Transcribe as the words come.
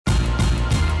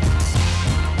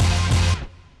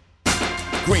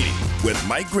Greeny with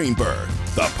Mike Greenberg,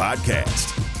 the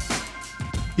podcast.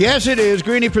 Yes, it is.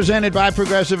 Greeny presented by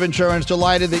Progressive Insurance.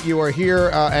 Delighted that you are here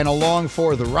and along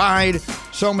for the ride.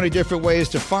 So many different ways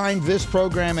to find this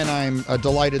program, and I'm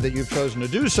delighted that you've chosen to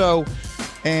do so.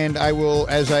 And I will,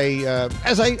 as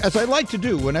I like to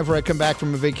do whenever I come back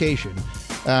from a vacation,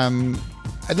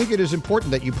 I think it is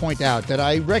important that you point out that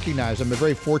I recognize I'm a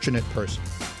very fortunate person.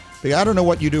 I don't know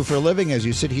what you do for a living as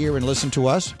you sit here and listen to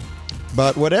us,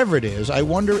 but whatever it is, I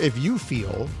wonder if you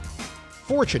feel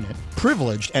fortunate,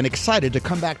 privileged, and excited to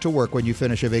come back to work when you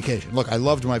finish a vacation. Look, I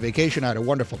loved my vacation. I had a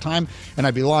wonderful time, and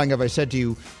I'd be lying if I said to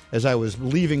you as I was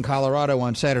leaving Colorado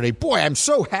on Saturday, boy, I'm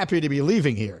so happy to be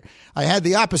leaving here. I had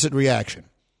the opposite reaction.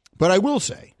 But I will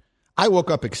say, I woke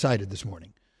up excited this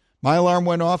morning. My alarm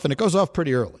went off, and it goes off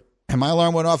pretty early. And my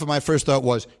alarm went off, and my first thought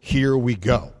was, here we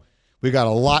go. We got a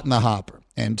lot in the hopper.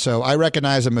 And so I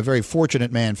recognize I'm a very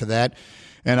fortunate man for that.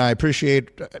 And I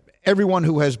appreciate everyone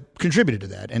who has contributed to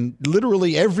that. And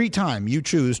literally every time you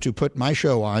choose to put my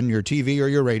show on your TV or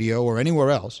your radio or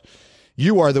anywhere else,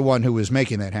 you are the one who is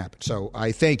making that happen. So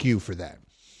I thank you for that.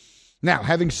 Now,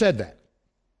 having said that,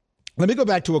 let me go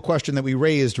back to a question that we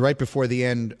raised right before the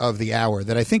end of the hour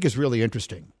that I think is really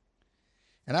interesting.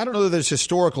 And I don't know that there's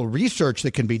historical research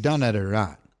that can be done at it or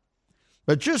not.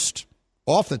 But just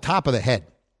off the top of the head,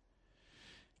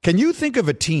 can you think of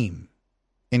a team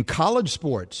in college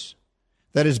sports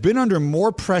that has been under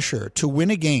more pressure to win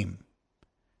a game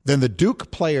than the Duke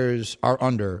players are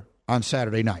under on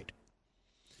Saturday night?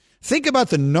 Think about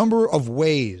the number of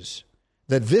ways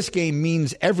that this game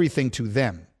means everything to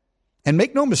them. And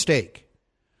make no mistake,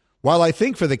 while I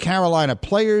think for the Carolina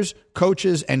players,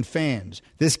 coaches, and fans,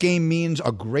 this game means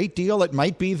a great deal. It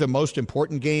might be the most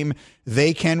important game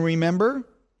they can remember.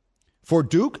 For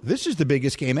Duke, this is the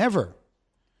biggest game ever,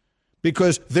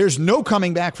 because there's no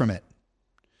coming back from it.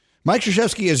 Mike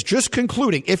Krzyzewski is just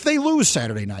concluding, if they lose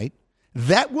Saturday night,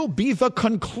 that will be the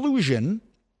conclusion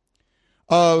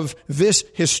of this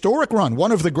historic run,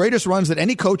 one of the greatest runs that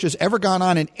any coach has ever gone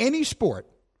on in any sport.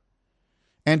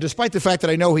 And despite the fact that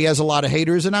I know he has a lot of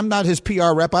haters, and I'm not his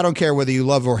PR rep, I don't care whether you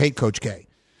love or hate Coach K,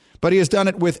 but he has done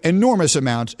it with enormous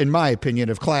amounts, in my opinion,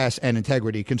 of class and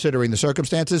integrity, considering the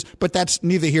circumstances, but that's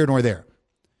neither here nor there.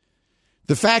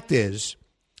 The fact is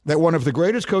that one of the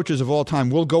greatest coaches of all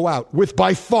time will go out with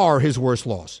by far his worst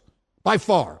loss. By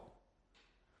far.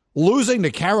 Losing to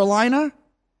Carolina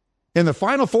in the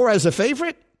Final Four as a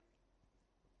favorite?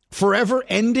 Forever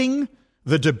ending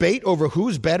the debate over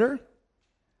who's better?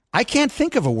 I can't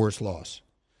think of a worse loss.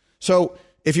 So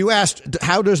if you asked,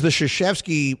 how does the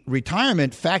Krzyzewski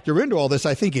retirement factor into all this,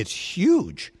 I think it's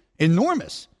huge,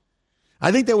 enormous.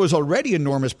 I think there was already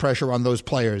enormous pressure on those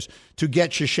players to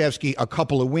get Krzyzewski a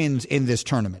couple of wins in this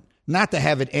tournament, not to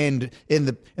have it end in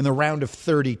the round of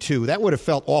 32. That would have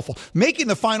felt awful. Making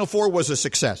the Final Four was a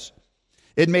success.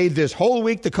 It made this whole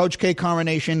week the Coach K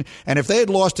coronation, and if they had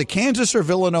lost to Kansas or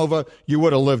Villanova, you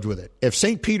would have lived with it. If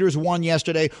St. Peter's won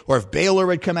yesterday, or if Baylor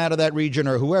had come out of that region,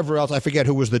 or whoever else, I forget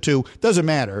who was the two, doesn't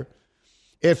matter.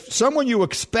 If someone you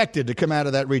expected to come out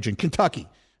of that region, Kentucky,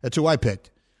 that's who I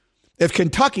picked. If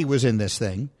Kentucky was in this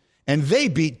thing, and they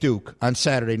beat Duke on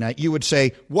Saturday night, you would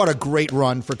say, what a great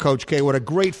run for Coach K, what a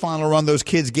great final run. Those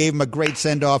kids gave him a great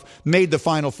send-off, made the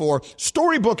Final Four.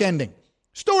 Storybook ending.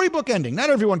 Storybook ending. Not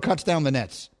everyone cuts down the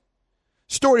nets.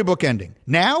 Storybook ending.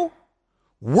 Now,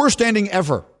 worst ending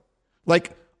ever.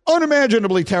 Like,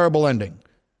 unimaginably terrible ending.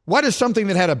 What is something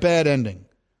that had a bad ending?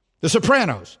 The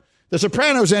Sopranos. The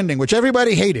Sopranos ending, which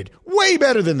everybody hated. Way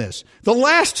better than this. The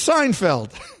Last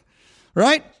Seinfeld.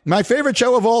 Right? My favorite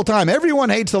show of all time. Everyone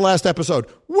hates the last episode.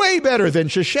 Way better than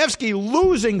Krzyzewski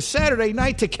losing Saturday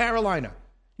night to Carolina.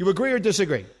 You agree or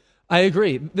disagree? I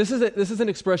agree. This is an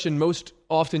expression most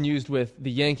often used with the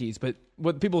Yankees, but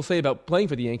what people say about playing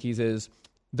for the Yankees is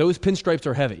those pinstripes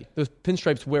are heavy. Those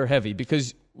pinstripes wear heavy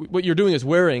because what you're doing is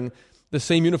wearing the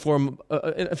same uniform,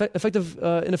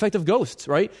 effective ghosts,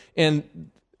 right? And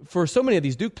for so many of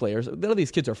these Duke players, none of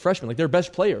these kids are freshmen. Like, their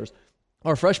best players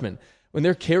are freshmen. When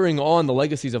they're carrying on the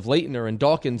legacies of Leitner and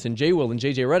Dawkins and Jay Will and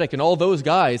J.J. Redick and all those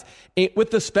guys,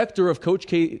 with the specter of Coach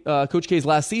K's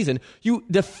last season, you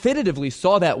definitively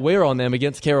saw that wear on them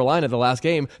against Carolina the last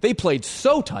game. They played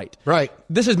so tight. Right.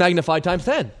 This is magnified times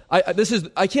 10.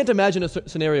 I can't imagine a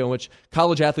scenario in which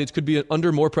college athletes could be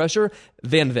under more pressure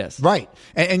than this. Right.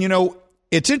 And you know,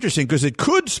 it's interesting because it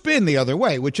could spin the other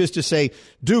way, which is to say,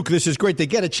 Duke, this is great. They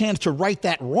get a chance to right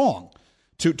that wrong.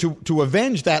 To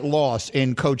avenge that loss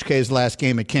in Coach K's last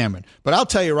game at Cameron. But I'll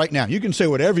tell you right now, you can say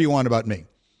whatever you want about me.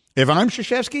 If I'm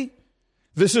Krzyzewski,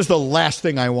 this is the last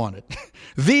thing I wanted.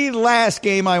 The last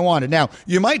game I wanted. Now,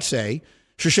 you might say,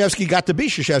 Krzyzewski got to be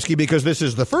Krzyzewski because this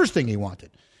is the first thing he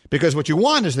wanted. Because what you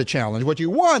want is the challenge. What you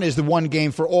want is the one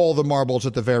game for all the marbles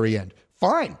at the very end.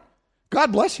 Fine.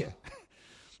 God bless you.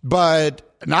 But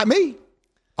not me.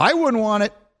 I wouldn't want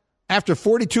it. After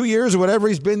 42 years or whatever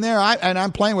he's been there, and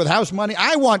I'm playing with house money,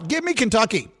 give me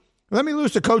Kentucky. Let me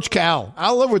lose to Coach Cal.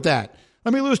 I'll live with that.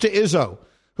 Let me lose to Izzo,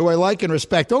 who I like and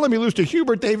respect. Don't let me lose to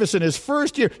Hubert Davis in his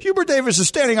first year. Hubert Davis is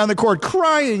standing on the court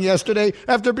crying yesterday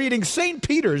after beating St.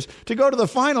 Peter's to go to the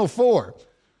Final Four.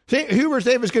 Hubert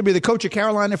Davis is going to be the coach of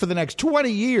Carolina for the next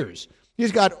 20 years.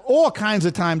 He's got all kinds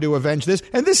of time to avenge this,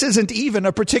 and this isn't even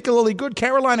a particularly good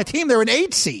Carolina team. They're an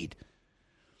 8 seed.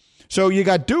 So you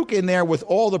got Duke in there with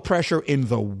all the pressure in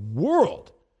the world.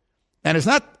 And it's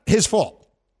not his fault.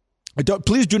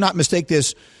 Please do not mistake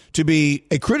this to be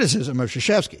a criticism of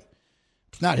Krzyzewski.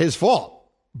 It's not his fault.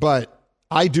 But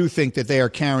I do think that they are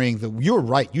carrying you're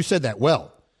right. You said that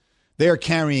well. They are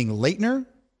carrying Leitner,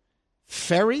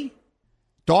 Ferry,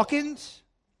 Dawkins,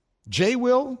 J.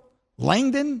 Will,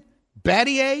 Langdon,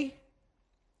 Battier,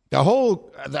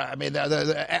 all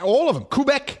of them,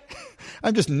 Kubek.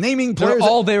 I'm just naming players. They're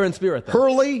all there in spirit, though.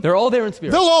 Hurley. They're all there in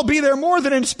spirit. They'll all be there more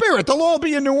than in spirit. They'll all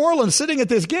be in New Orleans sitting at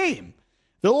this game.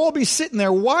 They'll all be sitting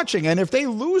there watching. And if they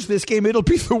lose this game, it'll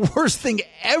be the worst thing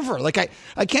ever. Like,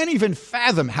 I can't even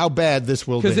fathom how bad this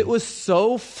will be. Because it was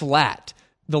so flat,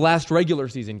 the last regular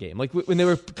season game. Like, when they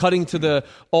were cutting to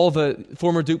all the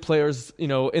former Duke players,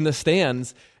 in the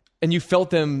stands, and you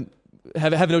felt them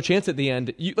have no chance at the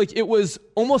end. It was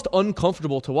almost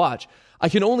uncomfortable to watch. I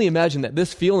can only imagine that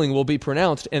this feeling will be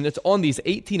pronounced, and it's on these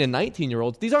 18 and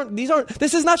 19-year-olds.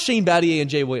 This is not Shane Battier and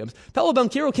Jay Williams. Paolo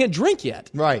Banchero can't drink yet.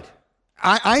 Right.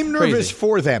 I'm nervous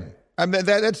for them. I mean,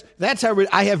 that's how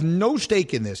I have no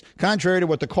stake in this, contrary to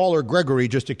what the caller Gregory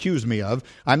just accused me of.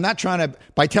 I'm not trying to,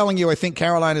 by telling you I think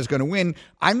Carolina is going to win,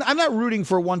 I'm not rooting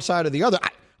for one side or the other.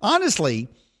 Honestly,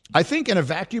 I think in a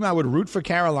vacuum I would root for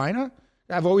Carolina.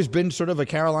 I've always been sort of a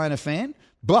Carolina fan,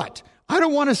 but I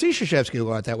don't want to see Krzyzewski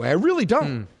go out that way. I really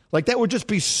don't. Like, that would just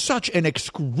be such an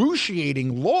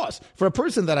excruciating loss for a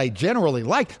person that I generally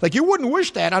like. Like, you wouldn't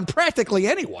wish that on practically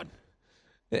anyone.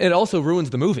 It also ruins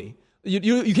the movie.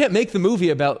 You can't make the movie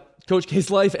about Coach K's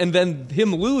life and then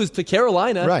him lose to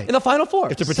Carolina in the Final Four. You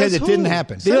have to pretend it didn't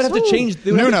happen. They would have to change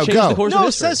the course of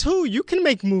history. Says who? You can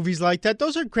make movies like that.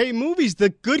 Those are great movies. The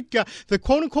good guy, the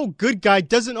quote-unquote good guy,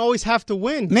 doesn't always have to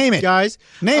win. Name it. Guys.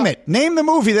 Name it. Name the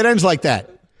movie that ends like that.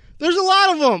 There's a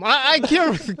lot of them. I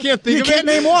can't think of it. You can't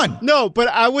name one. No, but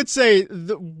I would say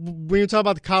when you talk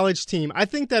about the college team, I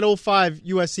think that 05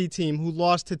 USC team who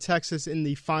lost to Texas in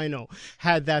the final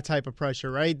had that type of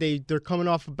pressure, right? They're coming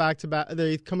off a back-to-back.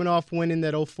 They're coming off winning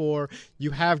that 04.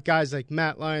 You have guys like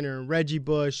Matt Leinart and Reggie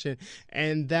Bush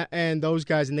and those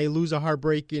guys, and they lose a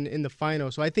heartbreak in the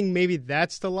final. So I think maybe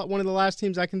that's one of the last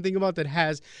teams I can think about that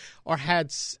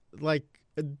had like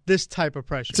this type of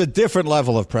pressure. It's a different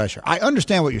level of pressure. I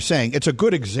understand what you're saying. It's a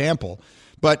good example,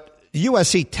 but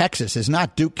USC Texas is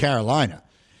not Duke Carolina.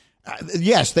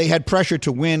 Yes, they had pressure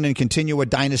to win and continue a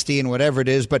dynasty and whatever it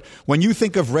is, but when you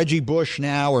think of Reggie Bush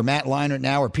now or Matt Leinart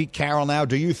now or Pete Carroll now,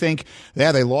 do you think,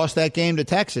 they lost that game to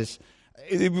Texas?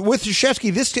 With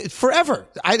Krzyzewski, this forever.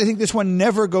 I think this one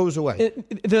never goes away.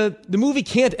 The movie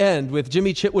can't end with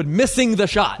Jimmy Chitwood missing the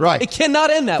shot. Right. It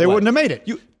cannot end that way. They wouldn't have made it.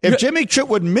 If Jimmy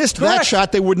Chitwood missed that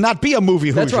shot, there would not be a movie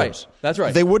Hoosiers. That's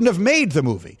right. They wouldn't have made the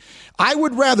movie. I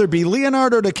would rather be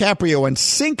Leonardo DiCaprio and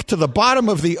sink to the bottom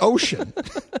of the ocean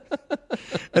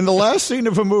in the last scene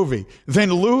of a movie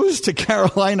than lose to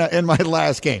Carolina in my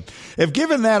last game. If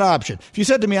given that option, if you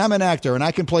said to me, I'm an actor and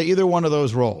I can play either one of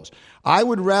those roles, I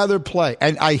would rather play,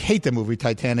 and I hate the movie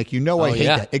Titanic. I hate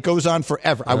that. It goes on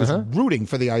forever. I was rooting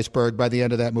for the iceberg by the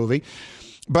end of that movie.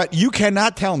 But you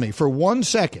cannot tell me for 1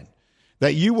 second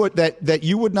that you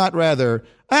would not rather,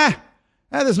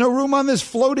 there's no room on this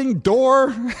floating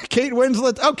door, Kate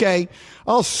Winslet. Okay,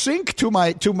 I'll sink to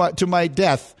my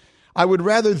death. I would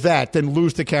rather that than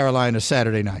lose to Carolina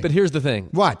Saturday night. But here's the thing.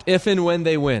 What? If and when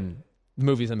they win, the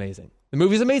movie's amazing. The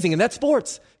movie's amazing, and that's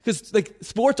sports. Because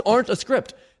sports aren't a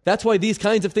script. That's why these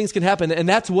kinds of things can happen, and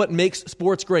that's what makes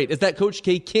sports great, is that Coach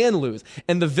K can lose.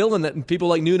 And the villain that people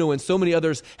like Nuno and so many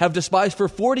others have despised for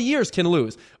 40 years can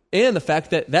lose. And the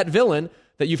fact that villain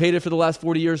that you've hated for the last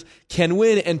 40 years can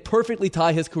win and perfectly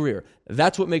tie his career.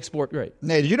 That's what makes sport great.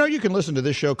 Nate, did you know you can listen to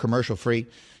this show commercial-free?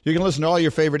 You can listen to all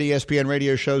your favorite ESPN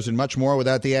radio shows and much more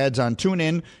without the ads on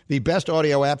TuneIn, the best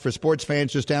audio app for sports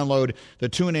fans. Just download the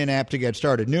TuneIn app to get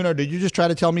started. Nuno, did you just try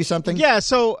to tell me something? Yeah,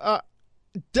 so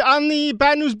On the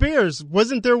Bad News Bears,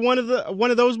 wasn't there one of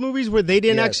those movies where they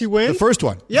didn't actually win? The first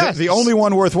one. Yes. The only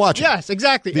one worth watching. Yes,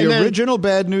 exactly. The original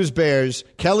Bad News Bears,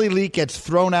 Kelly Leak gets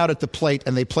thrown out at the plate,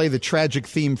 and they play the tragic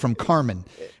theme from Carmen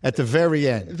at the very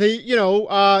end.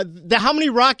 How many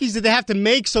Rockies did they have to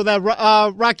make so that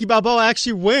Rocky Balboa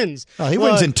actually wins? Oh, he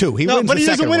wins in 2. But he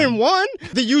doesn't win in 1.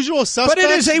 The Usual Suspects. But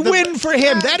it is a win for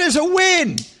him. That is a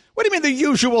win. What do you mean the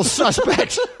Usual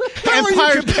Suspects? How are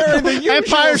you comparing the Usual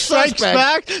Empire Strikes Suspects?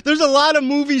 Back? There's a lot of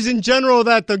movies in general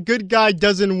that the good guy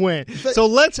doesn't win. So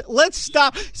let's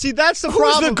stop. See, that's the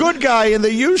problem. Who's the good guy in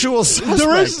the Usual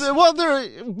Suspects?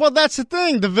 Well, that's the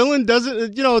thing. The villain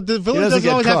doesn't. The villain doesn't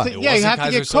always have to. Yeah, you have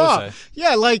to get caught.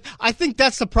 Yeah, I think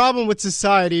that's the problem with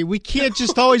society. We can't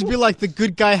just always be like the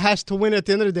good guy has to win at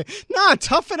the end of the day. Nah,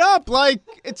 tough it up.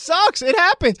 It sucks. It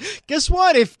happens. Guess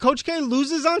what? If Coach K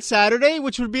loses on Saturday,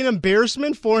 which would be an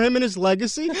embarrassment for him and his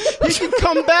legacy, he can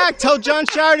come back, tell John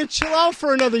Shire to chill out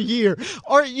for another year,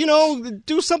 or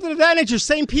do something of that nature.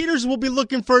 St. Peter's will be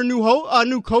looking for a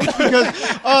new coach because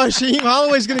Shaheem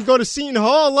Holloway's going to go to Seton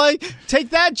Hall. Take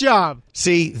that job.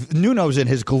 See, Nuno's in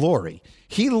his glory.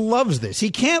 He loves this. He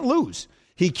can't lose.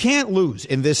 He can't lose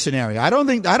in this scenario. I don't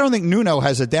think Nuno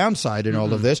has a downside in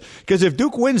all of this, because if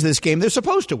Duke wins this game, they're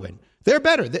supposed to win. They're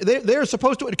better. They're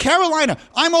supposed to win. Carolina,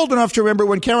 I'm old enough to remember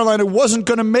when Carolina wasn't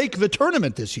going to make the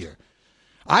tournament this year.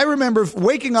 I remember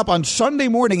waking up on Sunday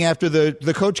morning after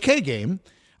the Coach K game.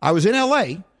 I was in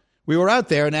L.A. We were out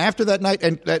there, and after that night,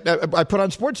 and I put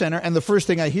on SportsCenter, and the first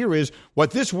thing I hear is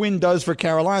what this win does for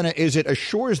Carolina is it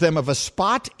assures them of a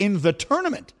spot in the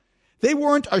tournament. They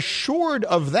weren't assured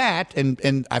of that,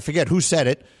 and I forget who said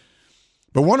it,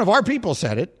 but one of our people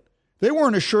said it. They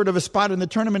weren't assured of a spot in the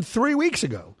tournament 3 weeks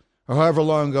ago, or however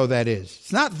long ago that is.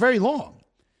 It's not very long.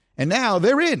 And now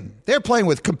they're in. They're playing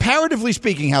with, comparatively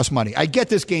speaking, house money. I get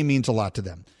this game means a lot to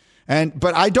them.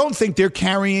 But I don't think they're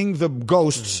carrying the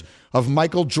ghosts of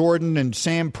Michael Jordan and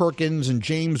Sam Perkins and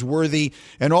James Worthy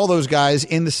and all those guys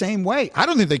in the same way. I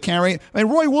don't think they carry it. I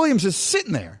mean, Roy Williams is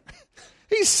sitting there.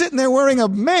 He's sitting there wearing a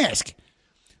mask.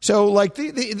 So,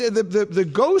 the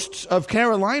ghosts of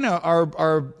Carolina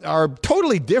are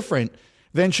totally different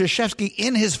than Krzyzewski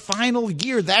in his final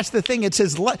year. That's the thing. It's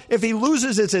if he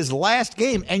loses, it's his last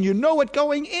game, and you know it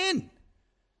going in.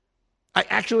 I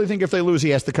actually think if they lose,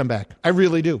 he has to come back. I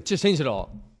really do. Just change it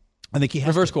all. I think he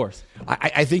has reverse to. course.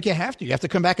 I think you have to. You have to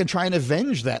come back and try and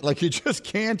avenge that. You just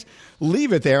can't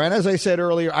leave it there. And as I said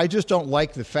earlier, I just don't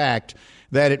like the fact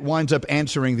that it winds up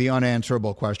answering the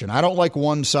unanswerable question. I don't like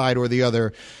one side or the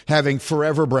other having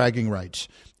forever bragging rights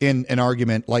in an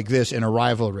argument like this, in a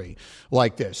rivalry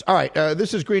like this. All right,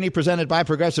 this is Greeny presented by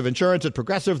Progressive Insurance. At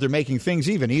Progressive, they're making things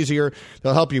even easier.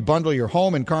 They'll help you bundle your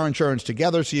home and car insurance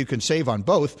together so you can save on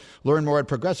both. Learn more at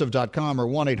Progressive.com or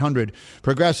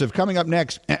 1-800-PROGRESSIVE. Coming up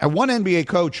next, one NBA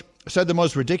coach said the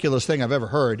most ridiculous thing I've ever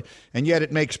heard, and yet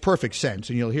it makes perfect sense,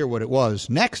 and you'll hear what it was.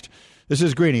 Next, this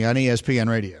is Greeny on ESPN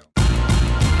Radio.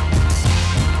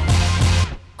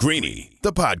 Greeny,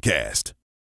 the podcast.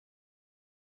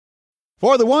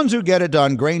 For the ones who get it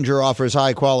done, Grainger offers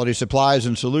high-quality supplies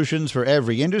and solutions for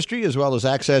every industry, as well as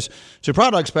access to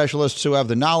product specialists who have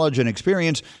the knowledge and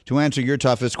experience to answer your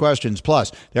toughest questions.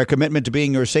 Plus, their commitment to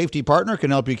being your safety partner can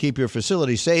help you keep your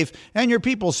facility safe and your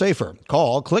people safer.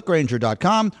 Call,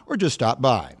 clickgrainger.com, or just stop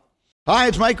by. Hi,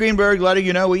 it's Mike Greenberg letting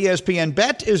you know ESPN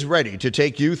Bet is ready to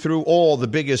take you through all the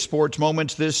biggest sports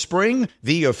moments this spring.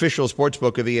 The official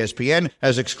sportsbook of ESPN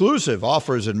has exclusive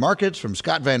offers and markets from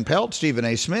Scott Van Pelt, Stephen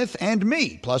A. Smith, and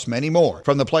me, plus many more.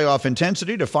 From the playoff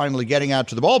intensity to finally getting out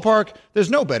to the ballpark,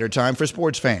 there's no better time for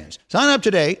sports fans. Sign up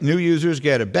today. New users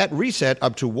get a bet reset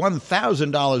up to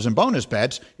 $1,000 in bonus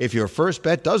bets if your first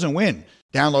bet doesn't win.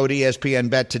 Download ESPN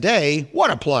Bet today.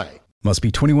 What a play. Must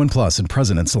be 21 plus and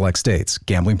present in select states.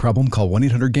 Gambling problem? Call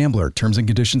 1-800-GAMBLER. Terms and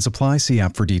conditions apply. See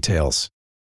app for details.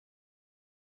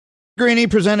 Greeny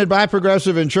presented by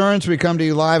Progressive Insurance. We come to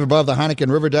you live above the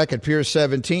Heineken River Deck at Pier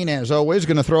 17. As always,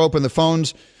 going to throw open the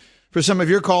phones for some of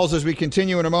your calls as we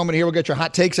continue in a moment. Here we'll get your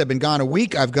hot takes. I've been gone a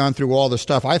week. I've gone through all the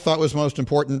stuff I thought was most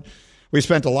important. We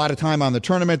spent a lot of time on the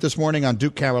tournament this morning, on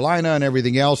Duke, Carolina, and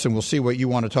everything else, and we'll see what you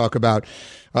want to talk about.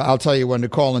 I'll tell you when to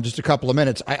call in just a couple of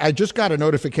minutes. I just got a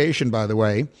notification, by the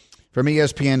way, from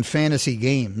ESPN Fantasy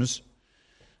Games,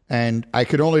 and I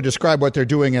could only describe what they're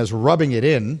doing as rubbing it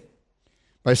in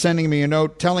by sending me a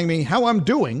note telling me how I'm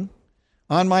doing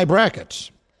on my brackets.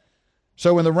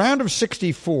 So in the round of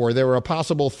 64, there were a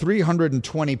possible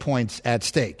 320 points at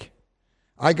stake.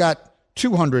 I got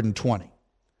 220.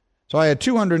 So I had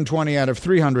 220 out of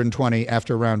 320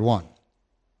 after round one.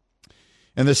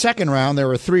 In the second round, there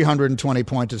were 320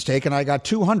 points at stake, and I got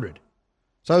 200.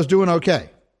 So I was doing okay.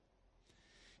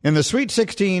 In the Sweet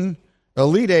 16,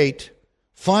 Elite 8,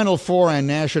 Final Four, and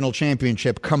National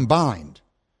Championship combined,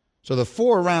 so the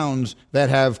 4 rounds that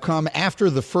have come after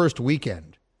the first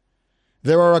weekend,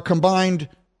 there are a combined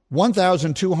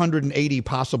 1,280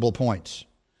 possible points,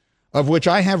 of which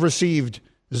I have received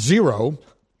 0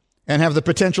 and have the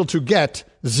potential to get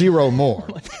 0 more.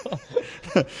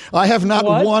 I have not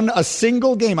won a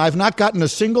single game. I've not gotten a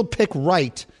single pick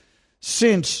right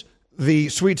since the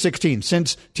Sweet 16,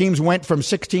 since teams went from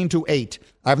 16 to 8.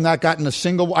 I did not get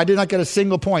a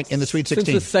single point in the Sweet 16.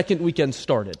 Since the second weekend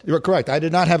started. You're correct. I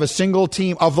did not have a single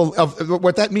team of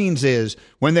what that means is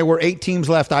when there were 8 teams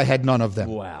left, I had none of them.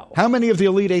 Wow. How many of the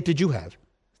Elite 8 did you have?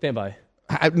 Stand by.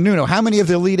 Nuno, how many of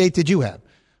the Elite 8 did you have?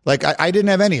 Like, I didn't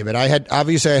have any of it. I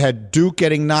had Duke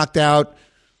getting knocked out.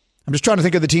 I'm just trying to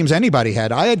think of the teams anybody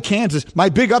had. I had Kansas. My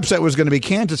big upset was going to be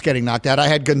Kansas getting knocked out. I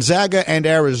had Gonzaga and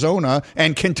Arizona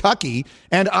and Kentucky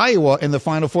and Iowa in the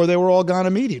Final Four. They were all gone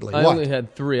immediately. I only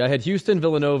had 3. I had Houston,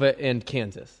 Villanova, and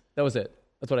Kansas. That was it.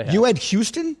 That's what I had. You had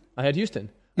Houston? I had Houston.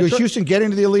 You had Houston getting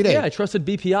to the Elite 8? Yeah, I trusted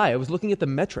BPI. I was looking at the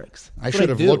metrics. I should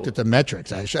have looked at the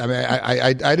metrics. I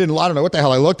don't know what the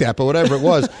hell I looked at, but whatever it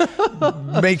was,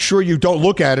 make sure you don't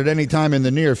look at it anytime in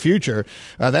the near future.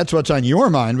 That's what's on your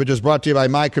mind, which is brought to you by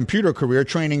My Computer Career,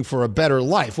 training for a better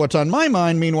life. What's on my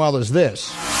mind, meanwhile, is this.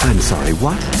 I'm sorry,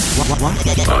 what?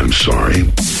 What? I'm sorry,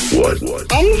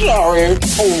 what? I'm sorry,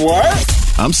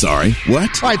 what? I'm sorry,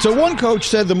 what? All right, so one coach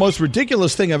said the most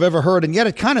ridiculous thing I've ever heard, and yet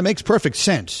it kind of makes perfect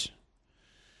sense.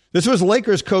 This was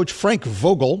Lakers coach Frank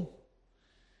Vogel.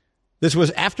 This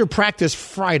was after practice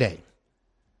Friday.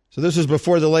 So this is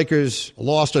before the Lakers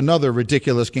lost another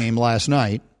ridiculous game last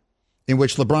night in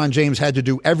which LeBron James had to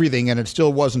do everything and it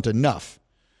still wasn't enough.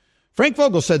 Frank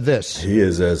Vogel said this. He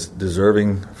is as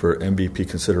deserving for MVP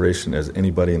consideration as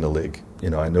anybody in the league. You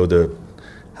know, I know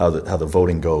how the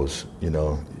voting goes. You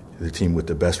know, the team with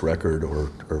the best record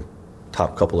or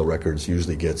top couple of records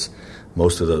usually gets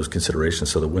most of those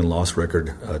considerations. So the win-loss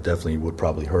record definitely would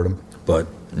probably hurt him. But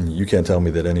you can't tell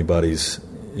me that anybody's,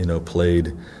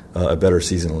 played a better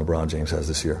season than LeBron James has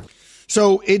this year.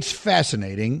 So it's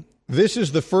fascinating. This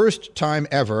is the first time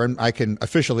ever, and I can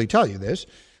officially tell you this,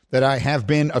 that I have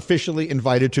been officially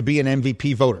invited to be an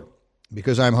MVP voter.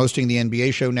 Because I'm hosting the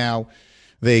NBA show now,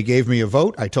 they gave me a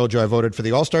vote. I told you I voted for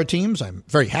the All-Star teams. I'm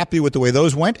very happy with the way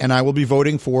those went, and I will be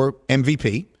voting for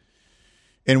MVP.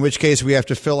 In which case we have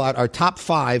to fill out our top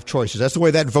 5 choices. That's the way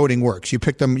that voting works. You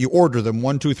pick them, you order them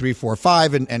 1, 2, 3, 4,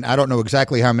 5, and I don't know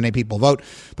exactly how many people vote,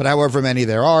 but however many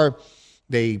there are,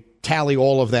 they tally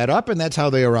all of that up, and that's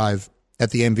how they arrive at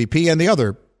the MVP and the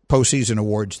other postseason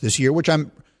awards this year, which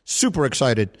I'm super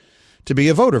excited to be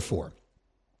a voter for.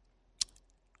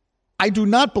 I do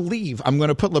not believe I'm going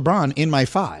to put LeBron in my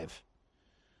 5,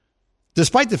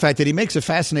 despite the fact that he makes a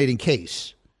fascinating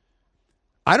case.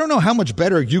 I don't know how much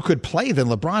better you could play than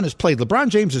LeBron has played. LeBron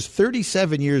James is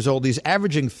 37 years old. He's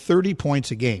averaging 30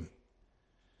 points a game.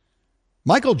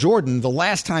 Michael Jordan, the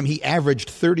last time he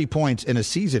averaged 30 points in a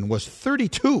season, was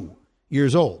 32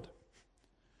 years old.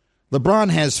 LeBron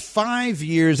has 5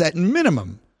 years at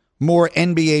minimum more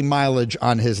NBA mileage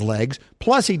on his legs.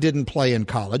 Plus, he didn't play in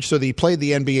college, so he played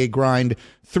the NBA grind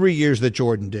 3 years that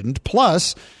Jordan didn't.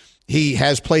 Plus, he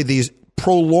has played these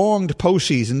prolonged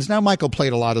postseasons. Now, Michael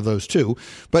played a lot of those too,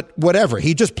 but whatever.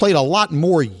 He just played a lot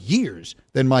more years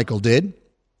than Michael did.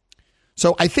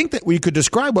 So I think that we could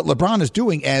describe what LeBron is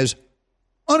doing as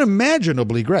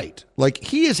unimaginably great. Like,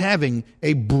 he is having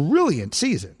a brilliant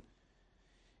season.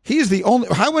 He is the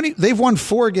only, they've won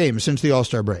 4 games since the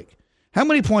All-Star break. How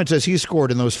many points has he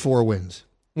scored in those 4 wins?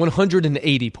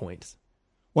 180 points.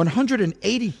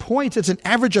 180 points. It's an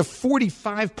average of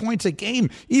 45 points a game.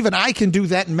 Even I can do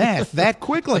that math that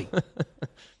quickly.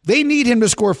 They need him to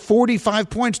score 45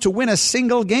 points to win a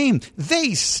single game.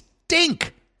 They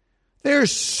stink. They're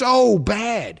so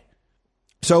bad.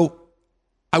 So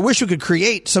I wish we could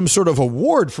create some sort of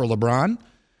award for LeBron,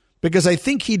 because I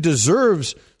think he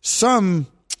deserves some,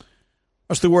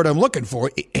 what's the word I'm looking for?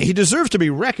 He deserves to be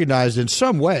recognized in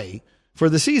some way for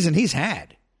the season he's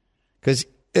had. Because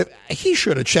he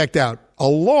should have checked out a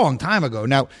long time ago.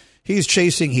 Now, he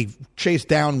chased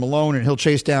down Malone and he'll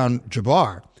chase down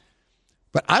Jabbar.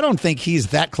 But I don't think he's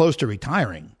that close to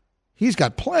retiring. He's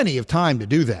got plenty of time to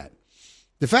do that.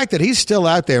 The fact that he's still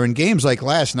out there in games like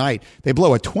last night, they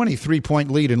blow a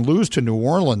 23-point lead and lose to New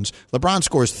Orleans. LeBron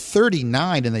scores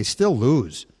 39 and they still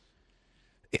lose.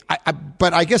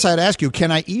 But I guess I'd ask you,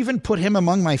 can I even put him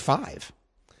among my 5?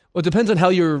 Well, it depends on how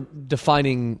you're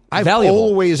defining I've valuable.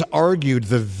 always argued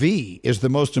the V is the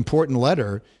most important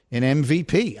letter in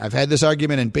MVP. I've had this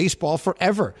argument in baseball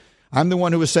forever. I'm the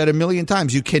one who has said a million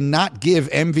times, you cannot give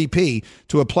MVP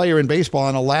to a player in baseball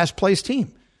on a last-place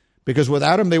team because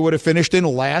without him, they would have finished in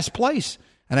last place.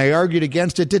 And I argued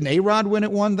against it. Didn't A-Rod win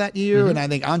it one that year? And I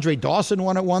think Andre Dawson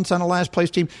won it once on a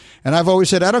last-place team. And I've always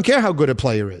said, I don't care how good a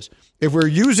player is. If we're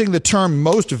using the term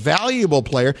most valuable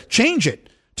player, change it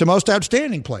to most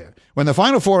outstanding player. When the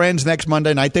Final Four ends next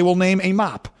Monday night, they will name a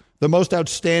mop, the most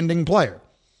outstanding player.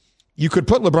 You could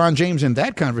put LeBron James in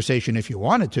that conversation if you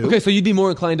wanted to. Okay, so you'd be more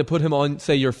inclined to put him on,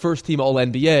 say, your first-team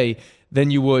All-NBA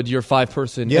than you would your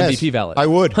 5-person MVP ballot. I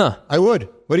would. Huh. I would.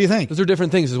 What do you think? Those are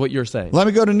different things is what you're saying. Let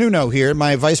me go to Nuno here,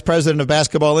 my vice president of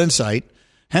Basketball Insight.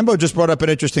 Hembo just brought up an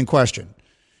interesting question.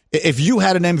 If you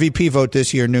had an MVP vote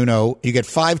this year, Nuno, you get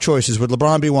 5 choices. Would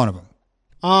LeBron be one of them?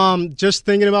 Just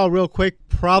thinking about real quick,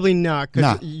 probably not.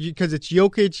 Nah. Because it's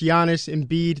Jokic, Giannis,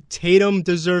 Embiid. Tatum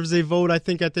deserves a vote, I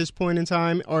think, at this point in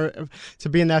time, or to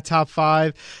be in that top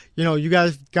 5. You know, you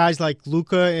guys like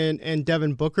Luka and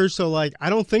Devin Booker, so, like, I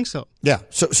don't think so. Yeah,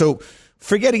 so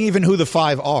forgetting even who the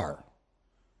 5 are,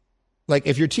 like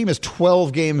if your team is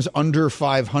 12 games under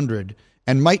 500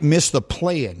 and might miss the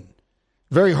play-in,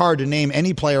 very hard to name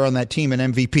any player on that team an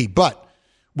MVP. But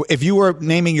if you were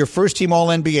naming your first-team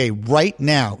All-NBA right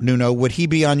now, Nuno, would he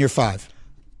be on your 5?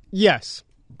 Yes.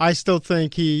 I still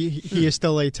think he is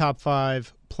still a top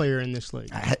 5 player in this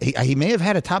league. He may have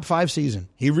had a top 5 season.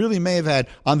 He really may have had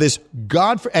on this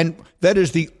and that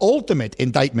is the ultimate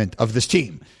indictment of this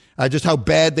team. Just how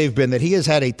bad they've been, that he has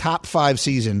had a top 5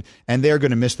 season, and they're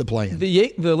going to miss the play-in.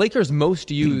 The Lakers'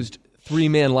 most used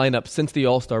 3-man lineup since the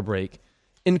All-Star break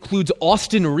includes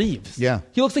Austin Reeves. Yeah.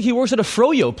 He looks like he works at a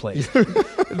Froyo place.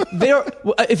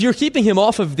 If you're keeping him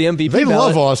off of the MVP They ballot,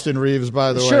 love Austin Reeves,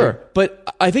 by the way. Sure,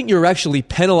 but I think you're actually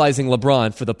penalizing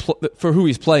LeBron for who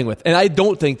he's playing with, and I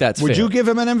don't think that's fair. Would you give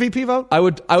him an MVP vote? I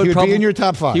would He would probably be in your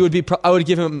top 5. He would be. I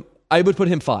would put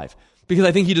him 5 because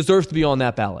I think he deserves to be on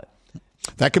that ballot.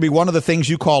 That could be one of the things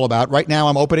you call about. Right now,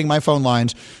 I'm opening my phone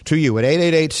lines to you at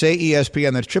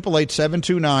 888-SAY-ESPN. That's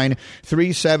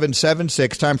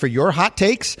 888-729-3776. Time for your hot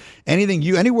takes.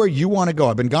 Anywhere you want to go.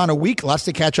 I've been gone a week. Lots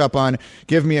to catch up on.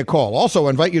 Give me a call. Also, I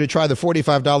invite you to try the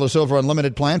 $45 Silver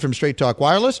Unlimited plan from Straight Talk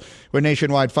Wireless with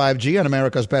nationwide 5G on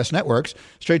America's best networks.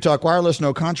 Straight Talk Wireless,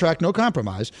 no contract, no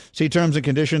compromise. See terms and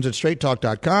conditions at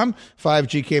straighttalk.com.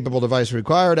 5G capable device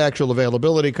required. Actual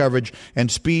availability, coverage, and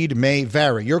speed may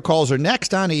vary. Your calls are next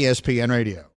on ESPN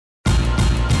Radio.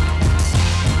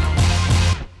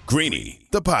 Greeny,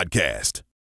 the podcast.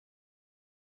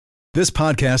 This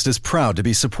podcast is proud to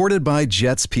be supported by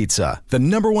Jets Pizza, the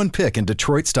 #1 pick in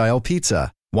Detroit-style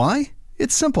pizza. Why?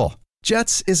 It's simple.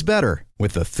 Jets is better.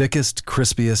 With the thickest,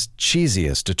 crispiest,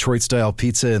 cheesiest Detroit-style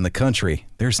pizza in the country,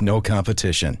 there's no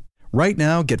competition. Right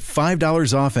now, get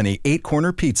 $5 off any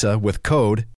 8-corner pizza with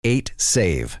code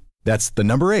 8SAVE. That's the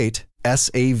number 8,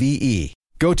 SAVE.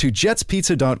 Go to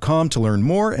jetspizza.com to learn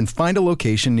more and find a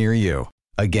location near you.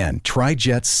 Again, try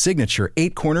Jet's signature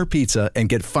 8-corner pizza and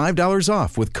get $5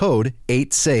 off with code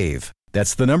 8SAVE.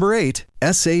 That's the number 8,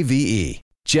 SAVE.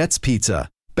 Jet's Pizza.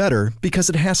 Better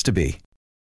because it has to be.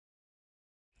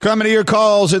 Coming to your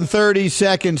calls in 30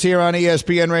 seconds here on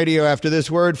ESPN Radio after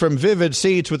this word from Vivid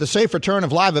Seats. With the safe return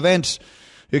of live events,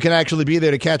 you can actually be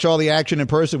there to catch all the action in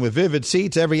person with Vivid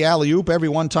Seats. Every alley-oop, every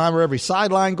one-timer, every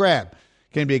sideline grab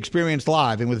can be experienced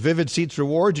live. And with Vivid Seats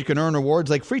rewards, you can earn rewards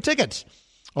like free tickets.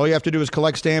 All you have to do is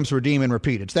collect stamps, redeem, and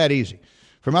repeat. It's that easy.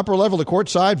 From upper level to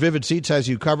courtside, Vivid Seats has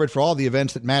you covered for all the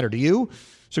events that matter to you.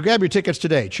 So grab your tickets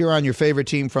today. Cheer on your favorite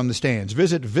team from the stands.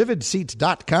 Visit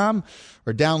vividseats.com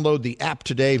or download the app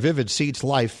today. Vivid Seats,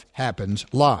 life happens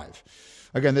live.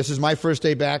 Again, this is my first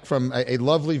day back from a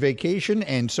lovely vacation,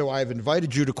 and so I've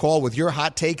invited you to call with your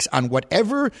hot takes on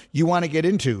whatever you want to get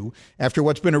into after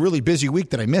what's been a really busy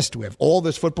week that I missed. We have all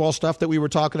this football stuff that we were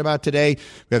talking about today.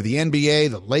 We have the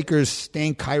NBA, the Lakers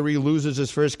stink, Kyrie loses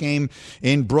his first game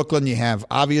in Brooklyn. You have,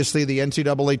 obviously, the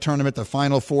NCAA tournament, the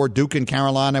Final Four, Duke and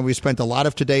Carolina. We spent a lot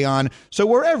of today on. So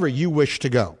wherever you wish to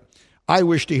go, I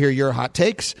wish to hear your hot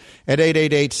takes at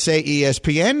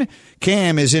 888-SAY-ESPN.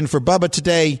 Cam is in for Bubba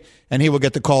today, and he will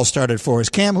get the call started for us.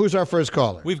 Cam, who's our first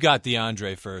caller? We've got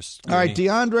DeAndre first. All right,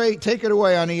 DeAndre, take it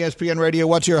away on ESPN Radio.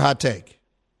 What's your hot take?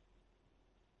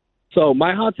 So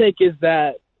my hot take is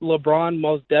that LeBron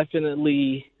most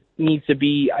definitely needs to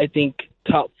be, I think,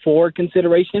 top 4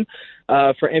 consideration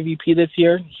for MVP this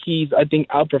year. He's, I think,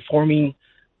 outperforming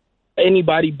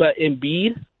anybody but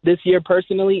Embiid this year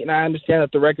personally, and I understand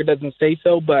that the record doesn't say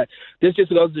so, but this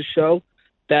just goes to show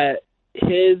that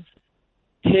his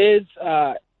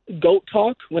GOAT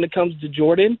talk when it comes to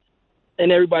Jordan,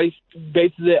 and everybody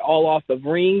bases it all off of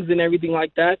rings and everything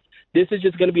like that. This is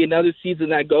just going to be another season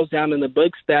that goes down in the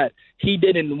books that he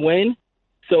didn't win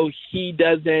so he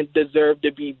doesn't deserve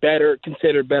to be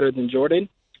considered better than Jordan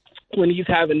when he's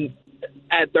having,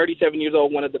 at 37 years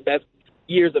old, one of the best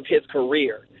years of his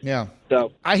career. Yeah.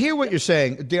 So I hear what you're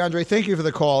saying, DeAndre. Thank you for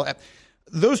the call.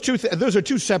 Those are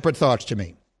two separate thoughts to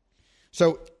me.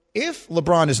 So if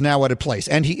LeBron is now at a place,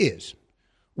 and he is,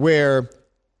 where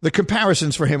the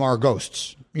comparisons for him are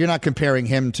ghosts. You're not comparing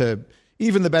him to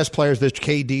even the best players, there's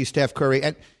KD, Steph Curry,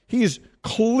 and he's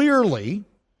clearly,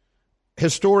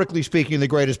 historically speaking, the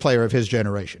greatest player of his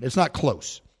generation. It's not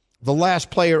close. The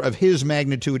last player of his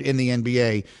magnitude in the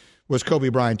NBA was Kobe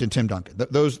Bryant and Tim Duncan.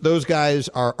 Those guys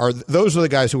those are the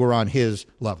guys who were on his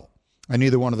level, and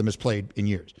neither one of them has played in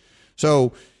years.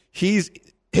 So his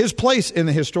place in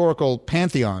the historical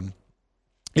pantheon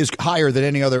is higher than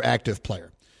any other active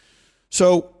player.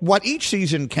 So what each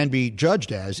season can be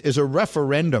judged as is a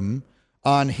referendum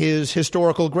on his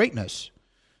historical greatness.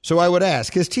 So I would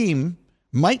ask, his team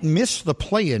might miss the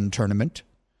play-in tournament.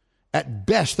 At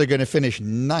best, they're going to finish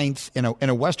ninth in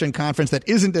a Western Conference that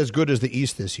isn't as good as the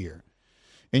East this year.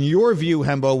 In your view,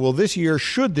 Hembo,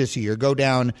 should this year go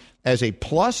down as a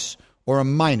plus or a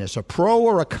minus, a pro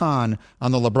or a con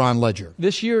on the LeBron ledger?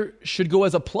 This year should go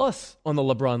as a plus on the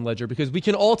LeBron ledger because we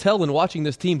can all tell in watching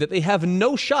this team that they have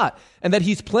no shot and that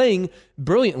he's playing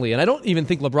brilliantly. And I don't even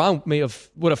think LeBron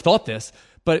would have thought this,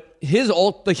 but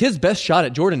his best shot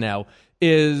at Jordan now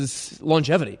is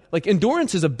longevity. Like,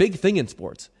 endurance is a big thing in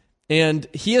sports. And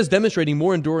he is demonstrating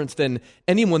more endurance than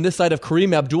anyone this side of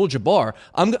Kareem Abdul-Jabbar.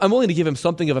 I'm willing to give him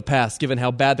something of a pass given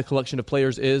how bad the collection of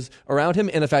players is around him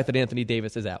and the fact that Anthony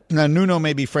Davis is out. Now, Nuno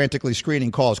may be frantically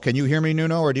screening calls. Can you hear me,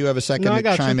 Nuno, or do you have a second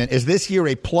to chime in? Is this year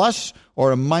a plus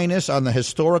or a minus on the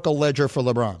historical ledger for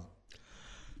LeBron?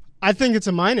 I think it's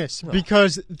a minus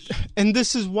because, and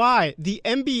this is why, the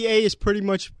NBA is pretty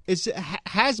much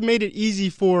has made it easy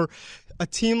for a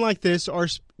team like this, or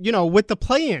with the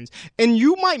play-ins, and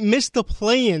you might miss the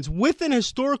play-ins with an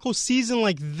historical season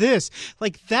like this.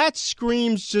 Like, that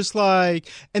screams just like,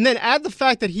 and then add the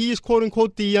fact that he is quote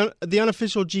unquote the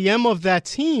unofficial GM of that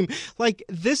team. Like,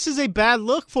 this is a bad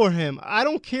look for him. I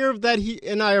don't care that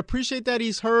and I appreciate that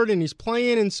he's hurt and he's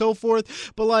playing and so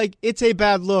forth, but like, it's a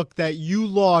bad look that you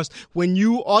lost when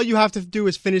all you have to do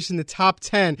is finish in the top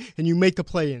 10 and you make the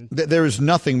play-in. There is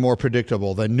nothing more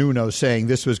predictable than Nuno saying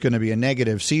this was going to be a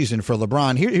negative season for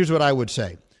LeBron. Here's what I would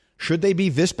say. Should they be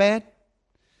this bad?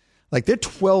 Like, they're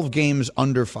 12 games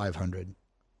under 500.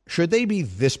 Should they be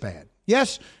this bad?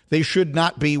 Yes, they should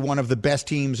not be one of the best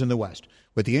teams in the West.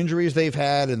 With the injuries they've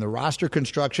had and the roster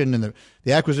construction and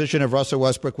the acquisition of Russell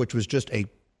Westbrook, which was just a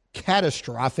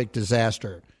catastrophic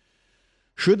disaster.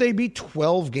 Should they be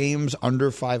 12 games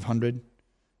under 500?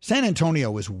 San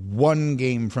Antonio is one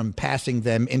game from passing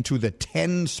them into the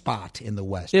 10 spot in the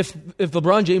West. If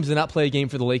LeBron James did not play a game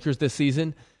for the Lakers this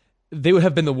season, they would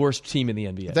have been the worst team in the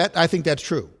NBA. I think that's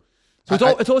true. So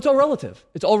it's all relative.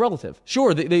 It's all relative.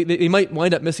 Sure, they might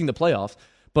wind up missing the playoffs,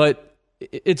 but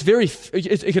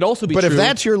it could also be true. But if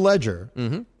that's your ledger,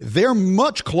 they're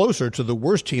much closer to the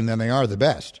worst team than they are the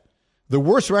best. The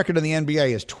worst record in the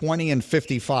NBA is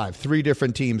 20-55. 3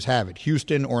 different teams have it: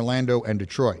 Houston, Orlando, and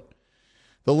Detroit.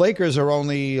 The Lakers are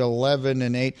only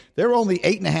 11-8. They're only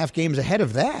 8.5 games ahead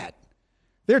of that.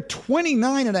 They're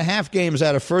 29.5 games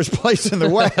out of first place in the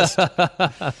West.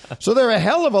 So they're a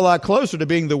hell of a lot closer to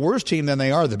being the worst team than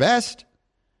they are the best.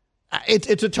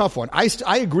 It's a tough one.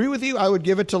 I agree with you. I would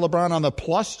give it to LeBron on the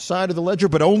plus side of the ledger,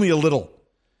 but only a little.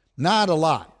 Not a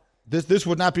lot. This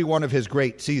would not be one of his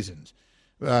great seasons,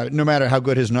 no matter how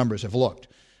good his numbers have looked.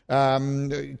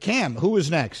 Cam, who is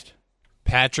next?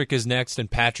 Patrick is next, and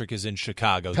Patrick is in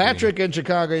Chicago. Patrick in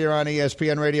Chicago, you're on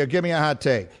ESPN Radio. Give me a hot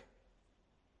take.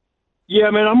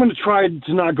 Yeah, man, I'm going to try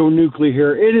to not go nuclear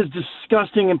here. It is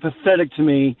disgusting and pathetic to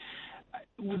me,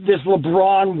 this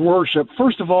LeBron worship.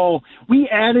 First of all, we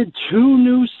added 2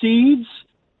 new seeds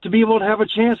to be able to have a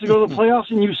chance to go to the playoffs,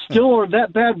 and you still are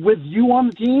that bad with you on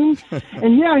the team?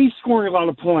 And yeah, he's scoring a lot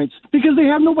of points because they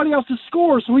have nobody else to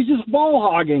score, so he's just ball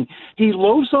hogging. He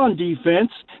loafs on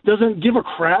defense, doesn't give a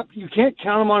crap. You can't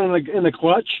count him on in the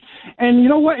clutch. And you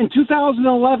know what? In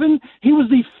 2011, he was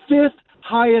the 5th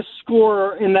highest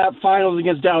scorer in that finals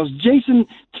against Dallas. Jason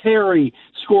Terry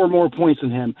scored more points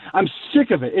than him. I'm sick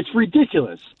of it. It's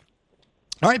ridiculous.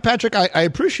 All right, Patrick, I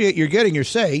appreciate you're getting your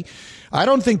say. I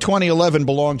don't think 2011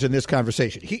 belongs in this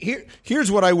conversation.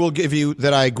 Here's what I will give you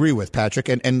that I agree with, Patrick.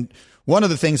 And one of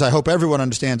the things I hope everyone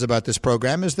understands about this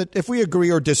program is that if we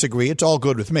agree or disagree, it's all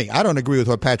good with me. I don't agree with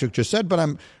what Patrick just said, but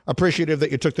I'm appreciative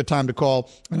that you took the time to call,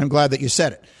 and I'm glad that you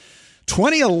said it.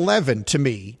 2011, to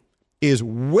me, is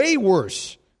way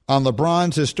worse on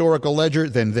LeBron's historical ledger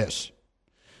than this.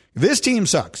 This team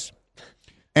sucks.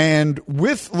 And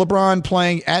with LeBron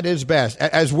playing at his best,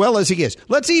 as well as he is,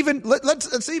 let's even,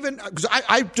 because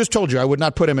I just told you I would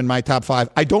not put him in my top 5.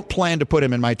 I don't plan to put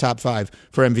him in my top 5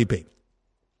 for MVP.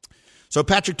 So,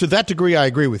 Patrick, to that degree, I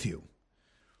agree with you.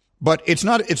 But it's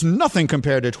nothing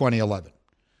compared to 2011.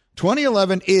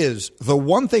 2011 is the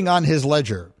one thing on his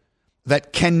ledger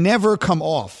that can never come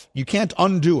off. You can't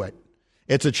undo it.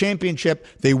 It's a championship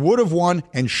they would have won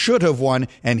and should have won,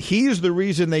 and he's the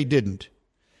reason they didn't.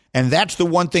 And that's the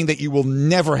one thing that you will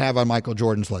never have on Michael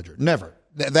Jordan's ledger. Never.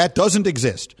 That doesn't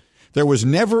exist. There was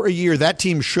never a year that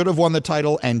team should have won the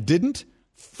title and didn't.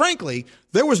 Frankly,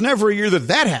 there was never a year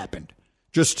that happened.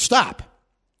 Just stop.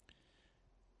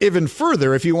 Even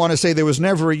further, if you want to say there was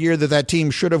never a year that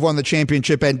team should have won the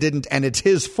championship and didn't, and it's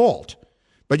his fault.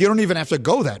 But you don't even have to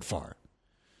go that far.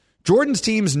 Jordan's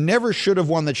teams never should have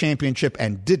won the championship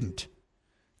and didn't.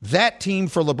 That team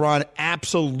for LeBron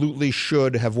absolutely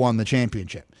should have won the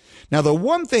championship. Now, the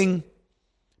one thing,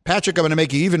 Patrick, I'm going to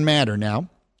make you even madder now,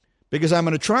 because I'm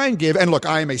going to try and give, and look,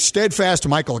 I am a steadfast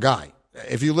Michael guy.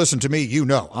 If you listen to me, you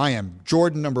know I am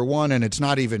Jordan number 1, and it's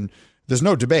not even, there's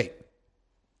no debate.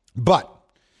 But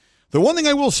the one thing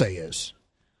I will say is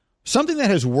something that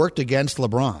has worked against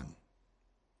LeBron,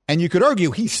 and you could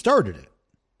argue he started it,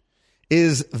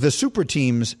 is the super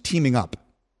teams teaming up.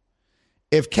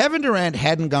 If Kevin Durant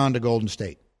hadn't gone to Golden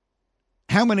State,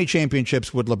 how many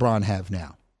championships would LeBron have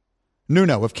now?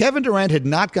 No. If Kevin Durant had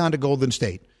not gone to Golden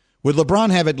State, would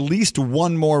LeBron have at least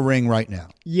one more ring right now?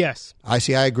 Yes. I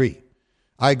agree.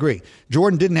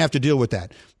 Jordan didn't have to deal with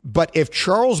that. But if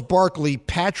Charles Barkley,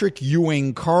 Patrick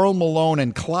Ewing, Karl Malone,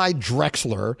 and Clyde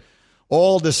Drexler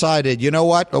all decided, you know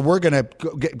what, we're going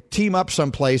to team up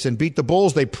someplace and beat the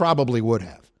Bulls, they probably would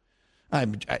have.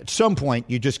 At some point,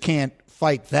 you just can't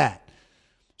fight that.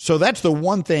 So that's the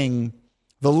one thing.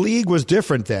 The league was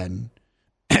different then,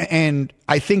 and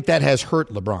I think that has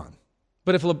hurt LeBron.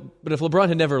 But if LeBron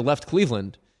had never left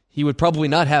Cleveland, he would probably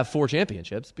not have 4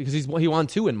 championships because he won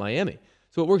 2 in Miami.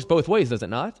 So it works both ways, does it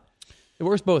not? It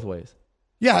works both ways.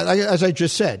 Yeah, as I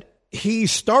just said, he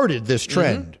started this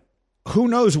trend. Mm-hmm. Who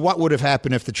knows what would have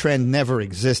happened if the trend never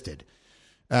existed?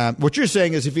 What you're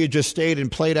saying is if he had just stayed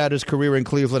and played out his career in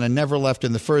Cleveland and never left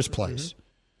in the first place. Mm-hmm.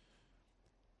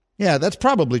 Yeah, that's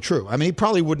probably true. I mean, he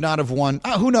probably would not have won.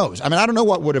 Who knows? I mean, I don't know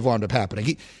what would have wound up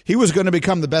happening. He was going to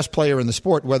become the best player in the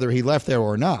sport, whether he left there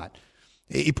or not.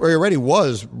 He already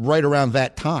was right around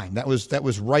that time. That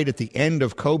was right at the end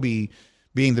of Kobe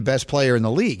being the best player in the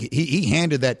league. He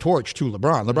handed that torch to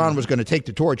LeBron. LeBron was going to take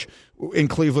the torch in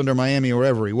Cleveland or Miami or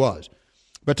wherever he was.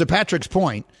 But to Patrick's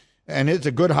point, and it's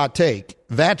a good hot take,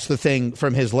 that's the thing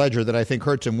from his ledger that I think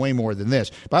hurts him way more than this.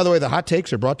 By the way, the hot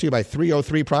takes are brought to you by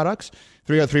 303 Products.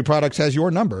 303 Products has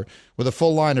your number with a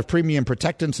full line of premium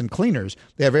protectants and cleaners.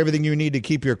 They have everything you need to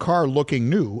keep your car looking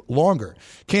new longer.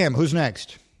 Cam, who's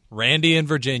next? Randy in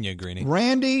Virginia, Greeny.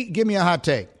 Randy, give me a hot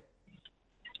take.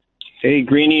 Hey,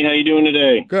 Greeny, how you doing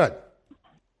today? Good.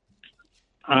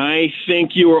 I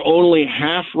think you were only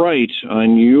half right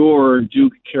on your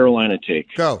Duke-Carolina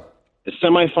take. Go. The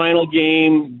semifinal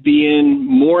game being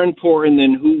more important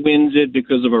than who wins it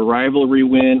because of a rivalry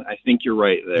win, I think you're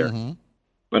right there. Mm-hmm.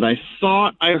 But I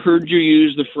thought I heard you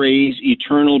use the phrase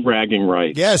eternal bragging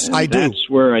rights. Yes, I do. That's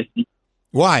where I think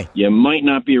Why? You might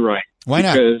not be right. Why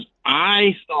not? Because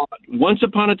I thought, once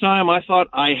upon a time, I thought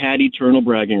I had eternal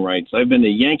bragging rights. I've been a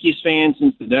Yankees fan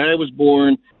since the day I was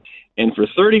born, and for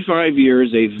 35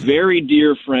 years, a very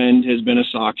dear friend has been a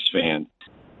Sox fan.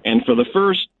 And for the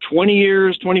first 20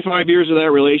 years, 25 years of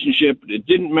that relationship, it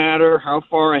didn't matter how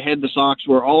far ahead the Sox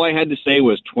were. All I had to say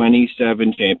was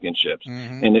 27 championships,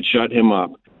 and it shut him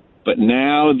up. But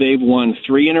now they've won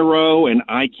 3 in a row, and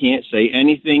I can't say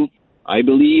anything. I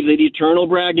believe that eternal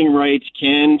bragging rights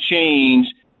can change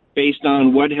based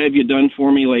on what have you done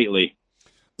for me lately.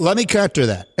 Let me counter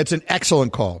that. It's an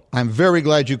excellent call. I'm very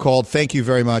glad you called. Thank you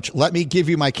very much. Let me give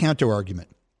you my counter argument.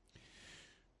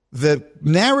 The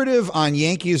narrative on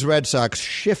Yankees-Red Sox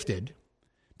shifted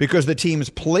because the teams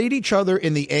played each other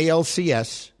in the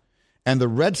ALCS, and the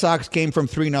Red Sox came from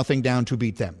 3-0 down to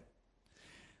beat them.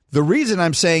 The reason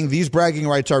I'm saying these bragging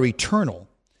rights are eternal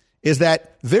is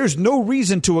that there's no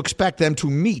reason to expect them to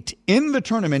meet in the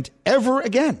tournament ever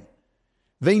again.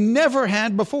 They never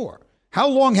had before. How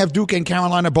long have Duke and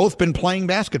Carolina both been playing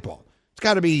basketball? It's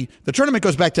got to be, the tournament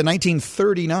goes back to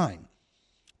 1939.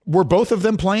 Were both of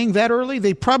them playing that early?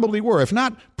 They probably were, if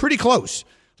not pretty close.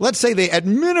 Let's say they at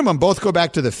minimum both go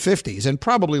back to the 50s and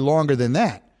probably longer than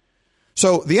that.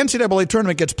 So the NCAA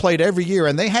tournament gets played every year,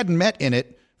 and they hadn't met in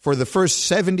it for the first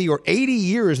 70 or 80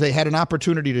 years they had an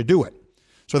opportunity to do it.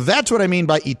 So that's what I mean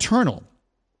by eternal.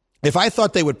 If I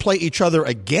thought they would play each other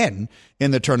again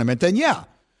in the tournament, then yeah,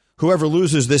 whoever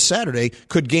loses this Saturday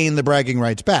could gain the bragging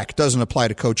rights back. Doesn't apply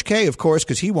to Coach K, of course,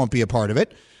 because he won't be a part of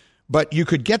it. But you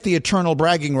could get the eternal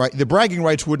bragging right. The bragging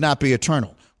rights would not be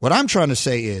eternal. What I'm trying to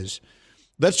say is,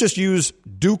 let's just use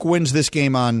Duke wins this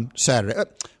game on Saturday.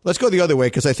 Let's go the other way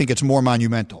because I think it's more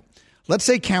monumental. Let's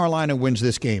say Carolina wins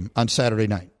this game on Saturday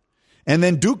night, and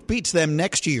then Duke beats them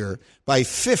next year by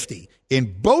 50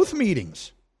 in both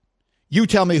meetings. You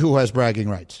tell me who has bragging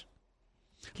rights.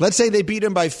 Let's say they beat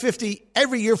them by 50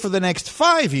 every year for the next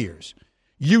 5 years.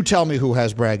 You tell me who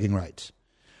has bragging rights.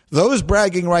 Those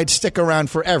bragging rights stick around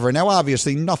forever. Now,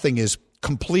 obviously, nothing is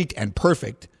complete and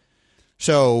perfect.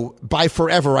 So by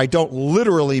forever, I don't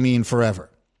literally mean forever.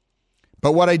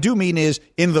 But what I do mean is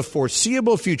in the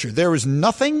foreseeable future, there is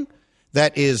nothing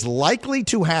that is likely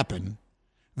to happen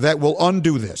that will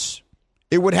undo this.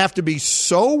 It would have to be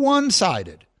so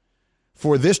one-sided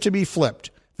for this to be flipped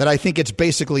that I think it's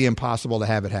basically impossible to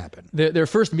have it happen. Their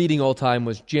first meeting all time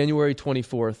was January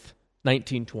 24th,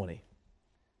 1920.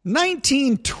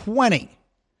 1920.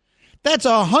 That's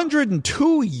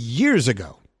 102 years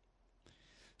ago.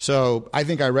 So I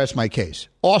think I rest my case.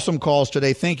 Awesome calls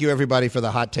today. Thank you, everybody, for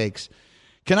the hot takes.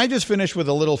 Can I just finish with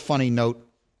a little funny note?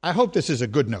 I hope this is a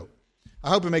good note. I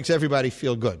hope it makes everybody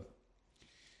feel good.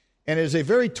 And it is a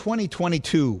very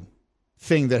 2022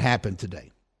 thing that happened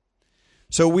today.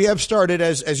 So we have started,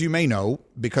 as you may know,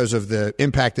 because of the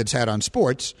impact it's had on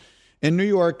sports, in New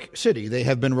York City, they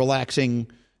have been relaxing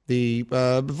the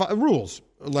rules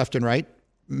left and right,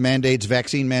 mandates,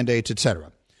 vaccine mandates,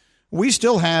 etc. We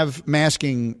still have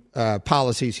masking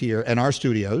policies here in our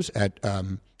studios at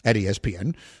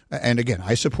ESPN. And again,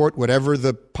 I support whatever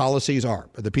the policies are.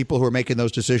 The people who are making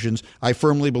those decisions, I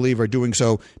firmly believe, are doing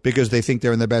so because they think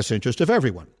they're in the best interest of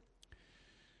everyone.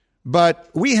 But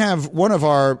we have one of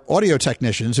our audio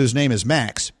technicians, whose name is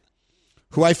Max,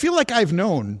 who I feel like I've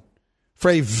known for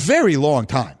a very long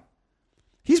time.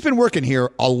 He's been working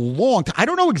here a long time. I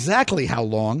don't know exactly how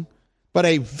long, but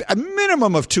a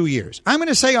minimum of 2 years. I'm going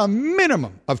to say a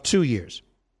minimum of 2 years.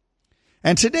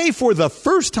 And today, for the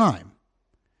first time,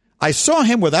 I saw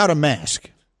him without a mask.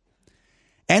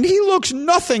 And he looks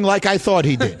nothing like I thought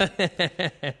he did.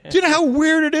 Do you know how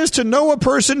weird it is to know a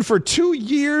person for 2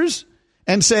 years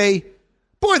and say,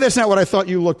 boy, that's not what I thought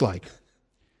you looked like?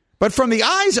 But from the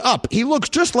eyes up, he looks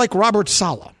just like Robert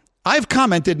Saleh. I've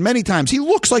commented many times, he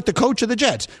looks like the coach of the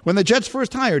Jets. When the Jets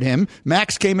first hired him,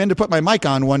 Max came in to put my mic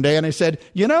on one day, and I said,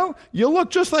 you know, you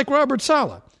look just like Robert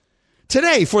Saleh.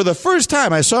 Today, for the first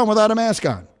time, I saw him without a mask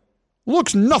on.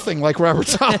 Looks nothing like Robert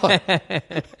Saleh.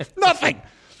 Nothing.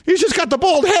 He's just got the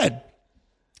bald head.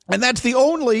 And that's the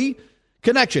only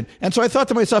connection. And so I thought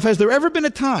to myself, has there ever been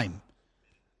a time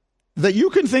that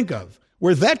you can think of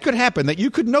where that could happen, that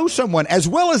you could know someone as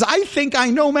well as I think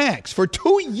I know Max for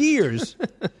 2 years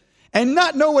and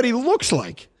not know what he looks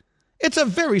like? It's a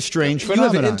very strange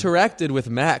phenomenon. You have interacted with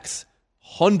Max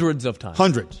hundreds of times.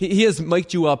 Hundreds. He has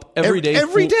mic'd you up every day.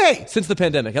 Every day. Since the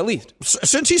pandemic, at least.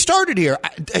 Since he started here.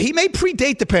 He may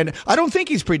predate the pandemic. I don't think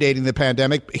he's predating the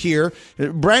pandemic here.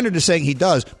 Brandon is saying he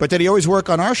does. But did he always work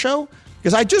on our show?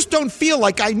 Because I just don't feel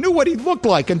like I knew what he looked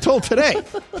like until today.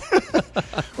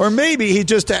 Or maybe he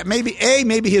just,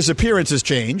 maybe his appearance has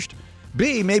changed.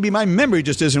 B, maybe my memory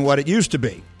just isn't what it used to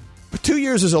be. But 2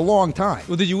 years is a long time.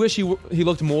 Well, did you wish he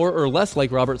looked more or less like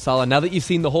Robert Saleh now that you've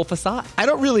seen the whole facade? I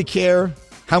don't really care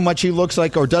how much he looks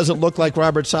like or doesn't look like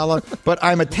Robert Saleh, but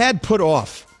I'm a tad put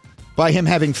off by him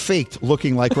having faked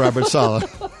looking like Robert Saleh.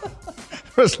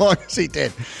 For as long as he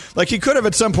did. Like, he could have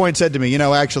at some point said to me, you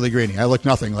know, actually, Greeny, I look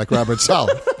nothing like Robert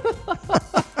Saleh.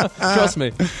 Trust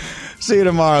me. See you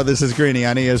tomorrow. This is Greeny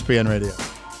on ESPN Radio.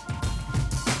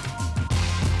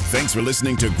 Thanks for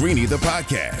listening to Greeny the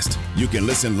podcast. You can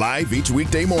listen live each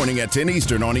weekday morning at 10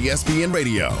 Eastern on ESPN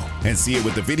Radio and see it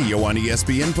with the video on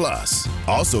ESPN Plus.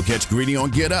 Also catch Greeny on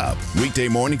Get Up weekday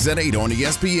mornings at 8 on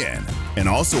ESPN and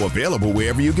also available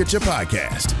wherever you get your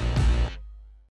podcast.